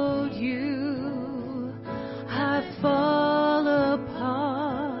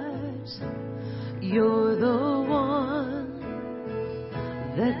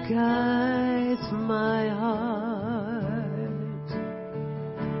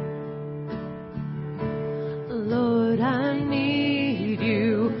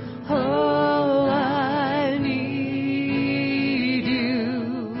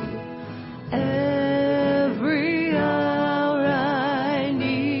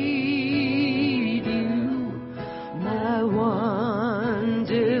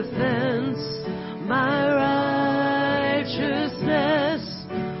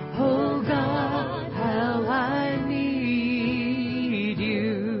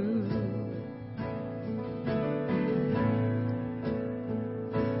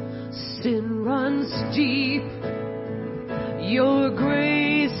 sin runs deep. Your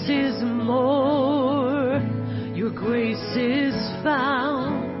grace is more. Your grace is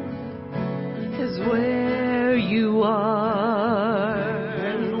found is where you are.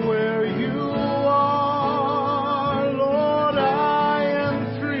 And where you are, Lord, I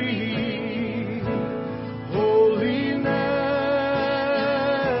am free. Holiness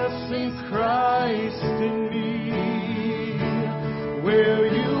is Christ in me. Where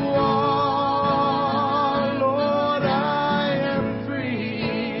you are, Lord, I am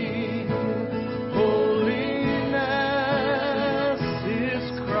free. Holiness is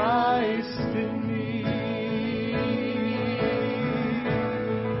Christ in me.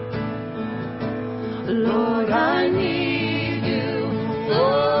 Lord, I need you.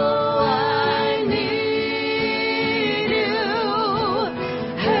 Oh, I need you.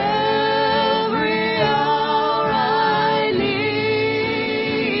 Every hour I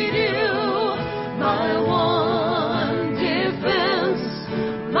need you. My one defense,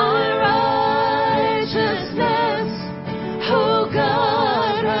 my righteousness. Oh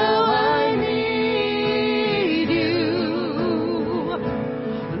God, how I need you.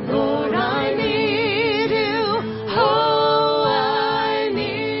 Lord, I need you. Oh, I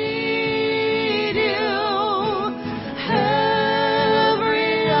need you.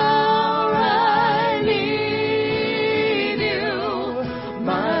 Every hour I need you.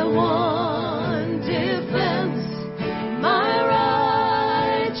 My one defense, my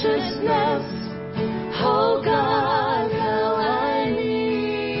righteousness. Oh God, how I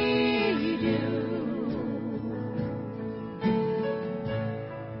need you.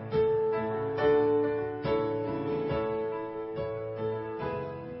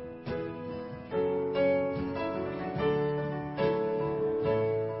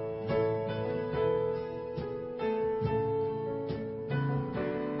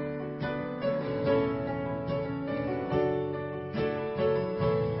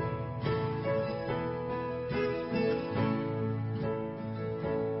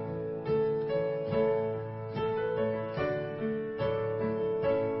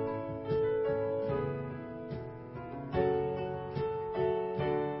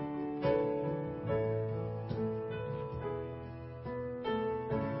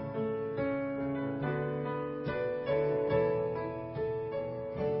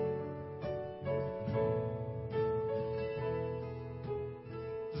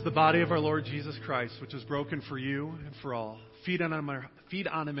 This is the body of our Lord Jesus Christ, which is broken for you and for all. Feed on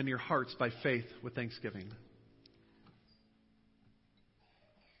him in your hearts by faith with thanksgiving.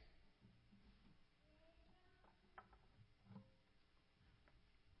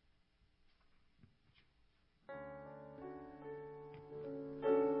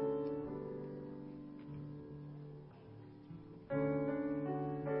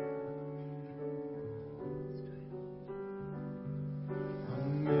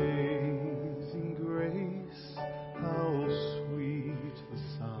 Amazing grace, how sweet the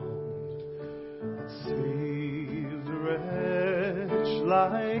sound that saved a wretch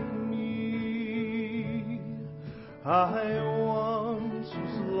like me. I once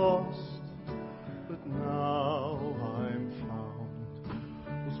was lost, but now I'm found.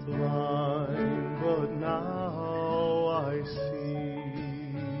 Was blind, but now I see.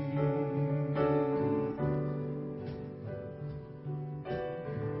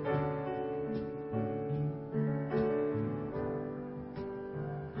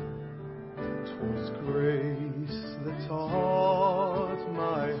 'Twas grace that taught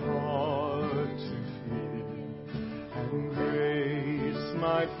my heart to fear, and grace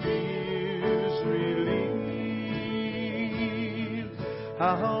my fears relieved.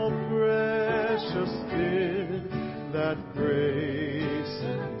 How precious did that grace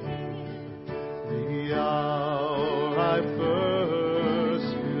appear the hour I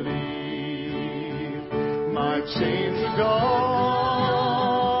first believed. My chains are gone,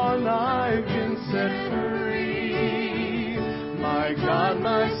 I've been set free. My God,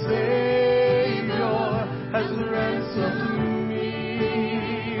 my Savior, has ransomed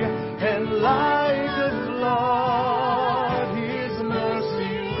me. And like a flood, His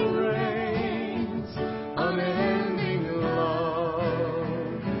mercy reigns. Unending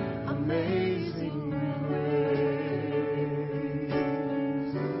love, amazing grace.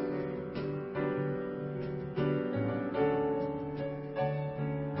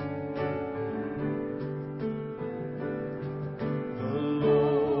 The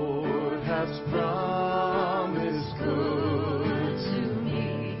Lord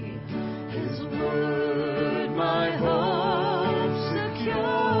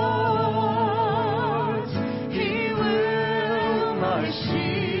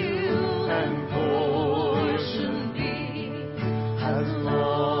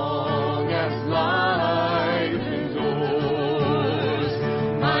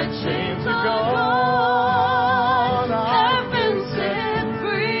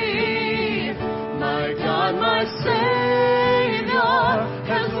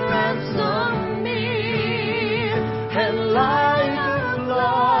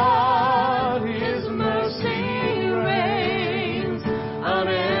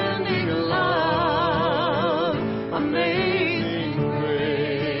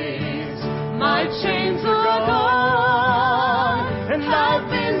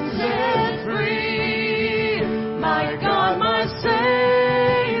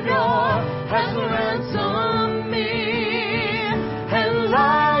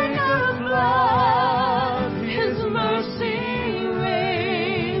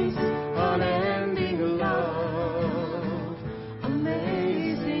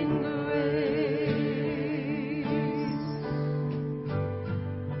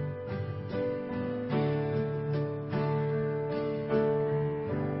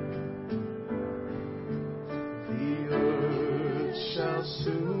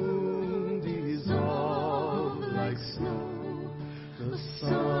soon dissolve like snow. The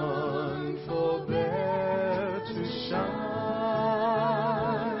sun forbear to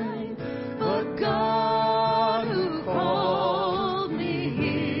shine, but God who called me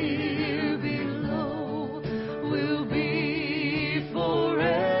here below will be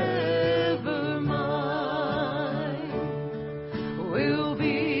forever mine, will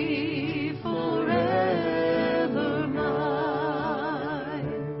be forever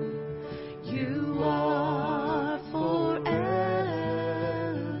mine. You are forever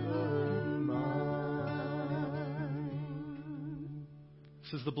mine.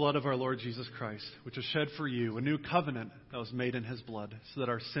 This is the blood of our Lord Jesus Christ, which was shed for you, a new covenant that was made in his blood, so that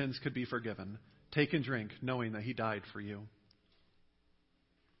our sins could be forgiven. Take and drink, knowing that he died for you.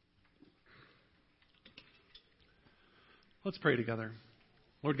 Let's pray together.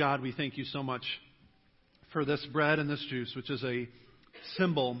 Lord God, we thank you so much for this bread and this juice, which is a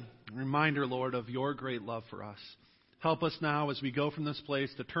symbol, reminder, Lord, of your great love for us. Help us now as we go from this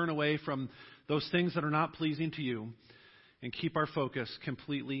place to turn away from those things that are not pleasing to you and keep our focus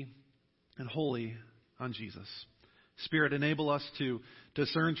completely and wholly on Jesus. Spirit, enable us to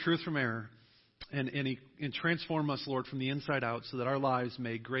discern truth from error and transform us, Lord, from the inside out so that our lives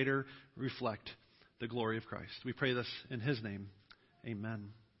may greater reflect the glory of Christ. We pray this in his name. Amen.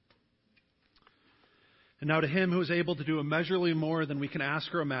 And now to him who is able to do immeasurably more than we can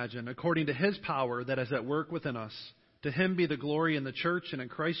ask or imagine, according to his power that is at work within us, to him be the glory in the church and in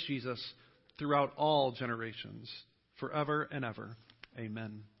Christ Jesus throughout all generations, forever and ever.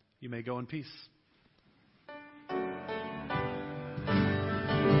 Amen. You may go in peace.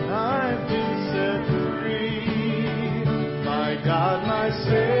 I've been set free. My God, my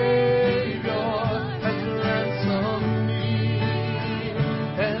Savior has ransomed me.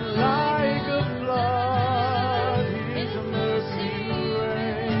 And like a flood, his mercy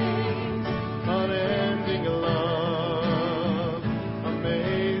reigns. Unending love,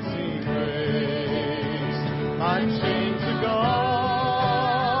 amazing grace. My chains are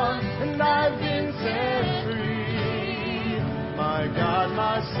gone, and I've been set free. My God,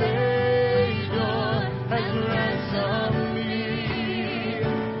 my Savior has ransomed me,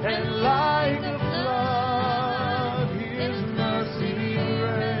 and like a flood, his mercy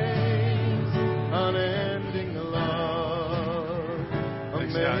reigns. Unending love,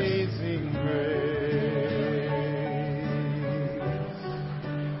 Thanks, guys. amazing grace.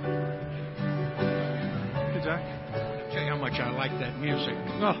 Hey, Jack. Tell you how much I like that music.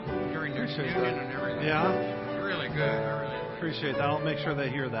 Oh, Hearing their appreciate singing that. and everything. Yeah, Really good. I really appreciate that. I'll make sure they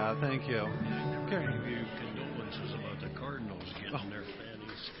hear that. Thank you. Give you condolences about the Cardinals getting their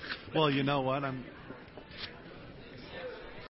fannies. Well, you know what? I'm